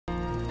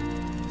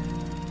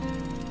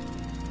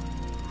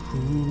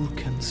Who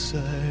can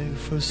say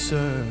for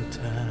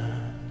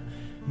certain?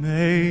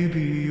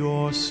 Maybe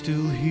you're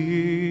still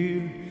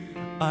here.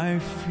 I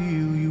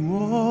feel you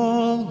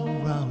all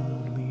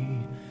around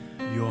me,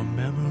 your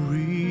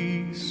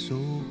memory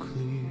so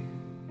clear.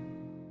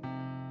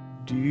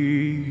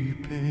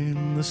 Deep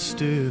in the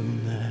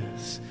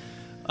stillness,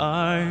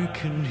 I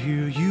can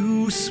hear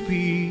you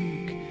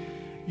speak.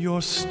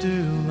 You're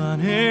still an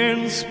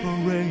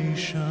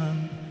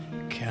inspiration.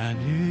 Can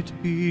it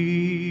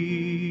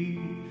be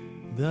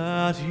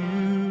that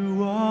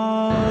you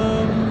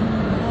are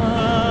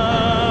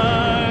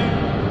mine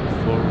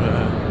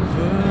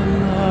forever,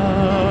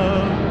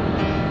 love?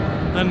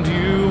 And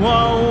you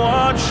are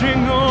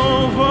watching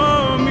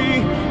over me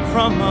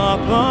from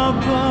up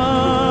above.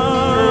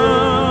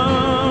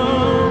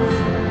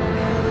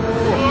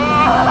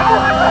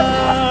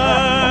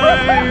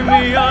 Fly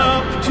me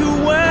up to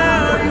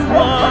where you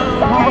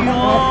are,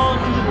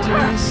 beyond the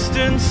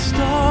distant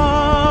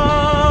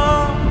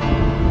star.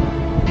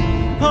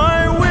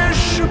 I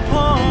wish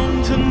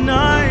upon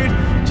tonight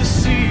to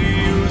see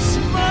you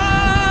smile,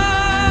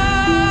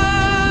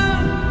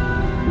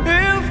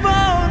 if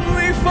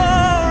only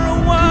for a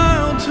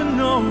while to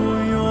know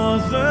you're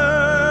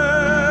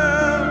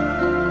there.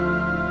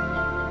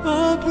 A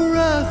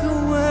breath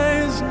away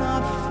is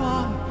not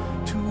far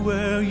to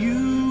where you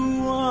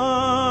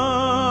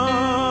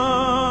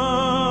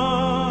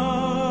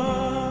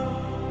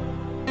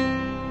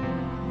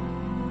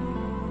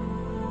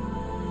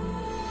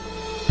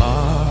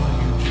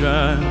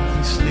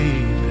gently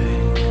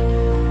sleeping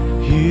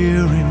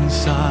here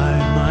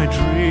inside my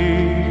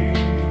dream.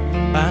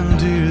 And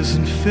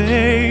isn't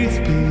faith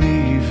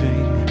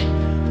believing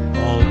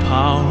all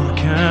power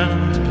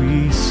can't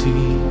be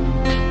seen?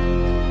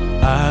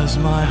 As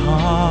my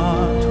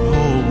heart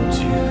holds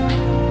you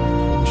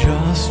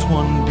just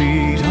one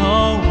beat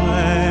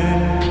away,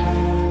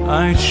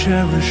 I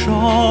cherish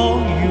all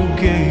you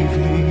gave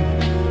me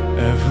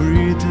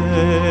every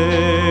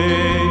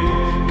day.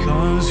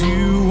 'Cause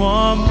you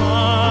are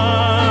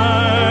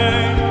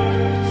mine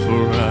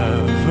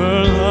forever,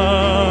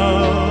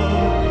 love,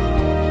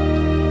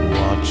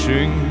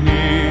 watching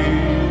me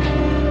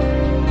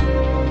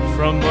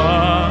from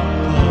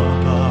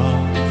above.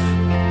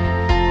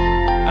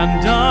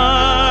 And I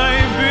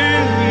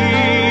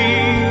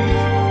believe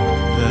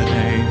that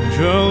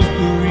angels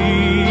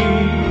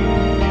breathe,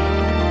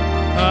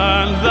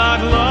 and that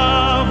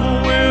love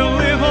will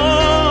live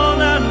on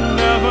and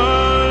never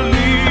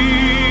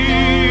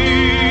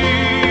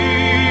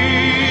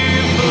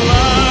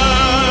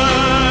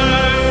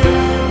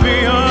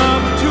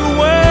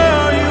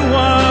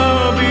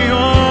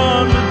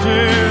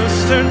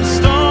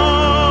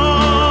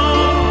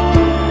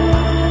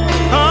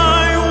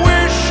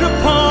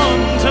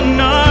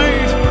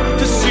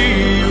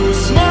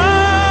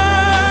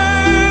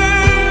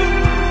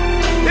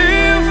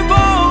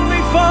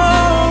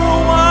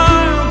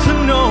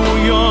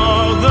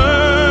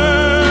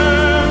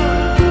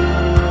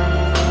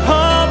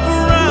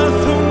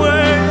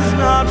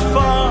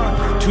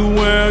to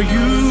where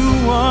you